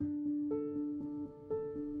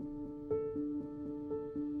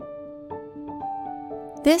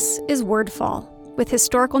This is Wordfall, with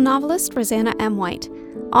historical novelist Rosanna M. White,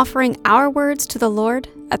 offering our words to the Lord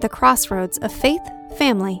at the crossroads of faith,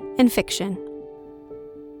 family, and fiction.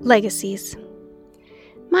 Legacies.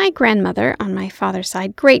 My grandmother, on my father's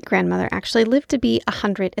side, great-grandmother actually, lived to be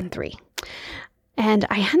 103. And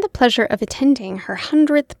I had the pleasure of attending her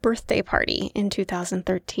 100th birthday party in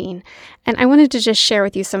 2013. And I wanted to just share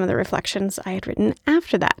with you some of the reflections I had written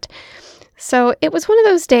after that. So it was one of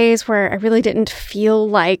those days where I really didn't feel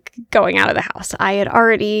like going out of the house. I had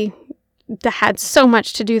already had so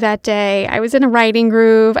much to do that day. I was in a writing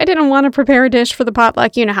groove. I didn't want to prepare a dish for the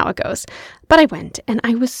potluck. You know how it goes. But I went, and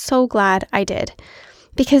I was so glad I did.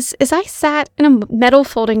 Because as I sat in a metal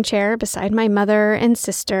folding chair beside my mother and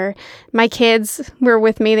sister, my kids were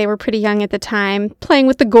with me. They were pretty young at the time, playing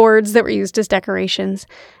with the gourds that were used as decorations.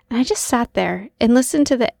 And I just sat there and listened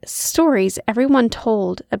to the stories everyone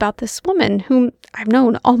told about this woman whom I've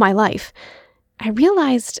known all my life. I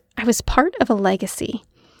realized I was part of a legacy.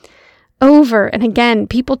 Over and again,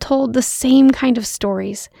 people told the same kind of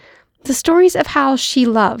stories. The stories of how she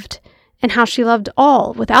loved, and how she loved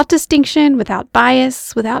all, without distinction, without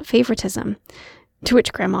bias, without favoritism. To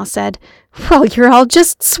which Grandma said, "Well, you're all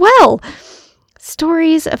just swell."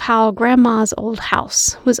 Stories of how Grandma's old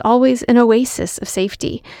house was always an oasis of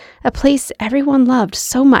safety, a place everyone loved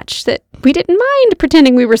so much that we didn't mind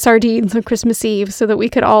pretending we were sardines on Christmas Eve so that we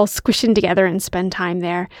could all squish in together and spend time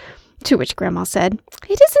there. To which Grandma said,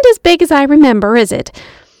 "It isn't as big as I remember, is it?"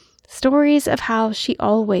 Stories of how she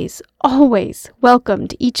always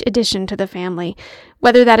welcomed each addition to the family,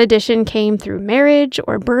 whether that addition came through marriage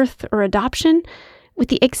or birth or adoption, with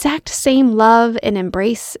the exact same love and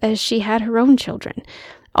embrace as she had her own children.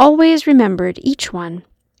 Always remembered each one.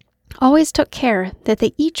 Always took care that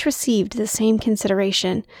they each received the same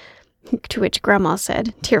consideration. To which Grandma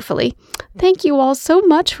said, tearfully, "Thank you all so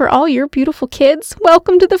much for all your beautiful kids.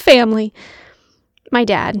 Welcome to the family." My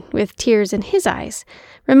dad, with tears in his eyes,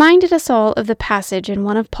 reminded us all of the passage in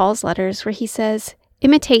one of Paul's letters where he says,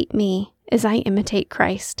 "Imitate me as I imitate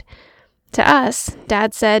Christ." To us,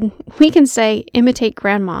 Dad said, we can say, imitate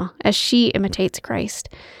Grandma as she imitates Christ.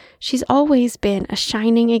 She's always been a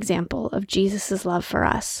shining example of Jesus' love for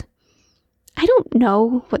us. I don't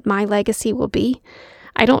know what my legacy will be.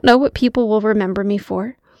 I don't know what people will remember me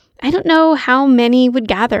for. I don't know how many would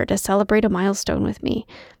gather to celebrate a milestone with me.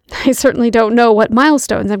 I certainly don't know what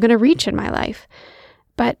milestones I'm going to reach in my life.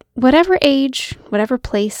 But whatever age, whatever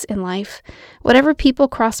place in life, whatever people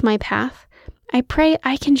cross my path, I pray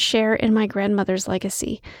I can share in my grandmother's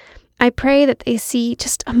legacy. I pray that they see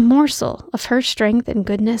just a morsel of her strength and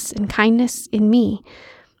goodness and kindness in me.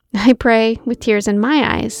 I pray, with tears in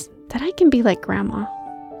my eyes, that I can be like Grandma.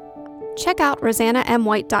 Check out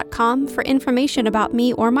RosannaMWhite.com for information about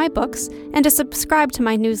me or my books and to subscribe to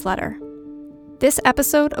my newsletter. This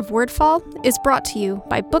episode of Wordfall is brought to you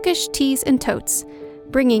by Bookish Tees and Totes,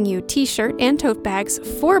 bringing you t-shirt and tote bags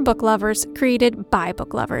for book lovers created by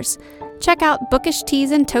book lovers. Check out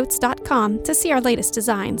bookishteesandtotes.com to see our latest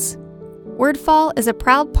designs. Wordfall is a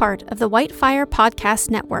proud part of the Whitefire Podcast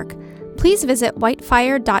Network. Please visit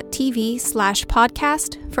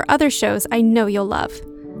whitefire.tv/podcast for other shows I know you'll love.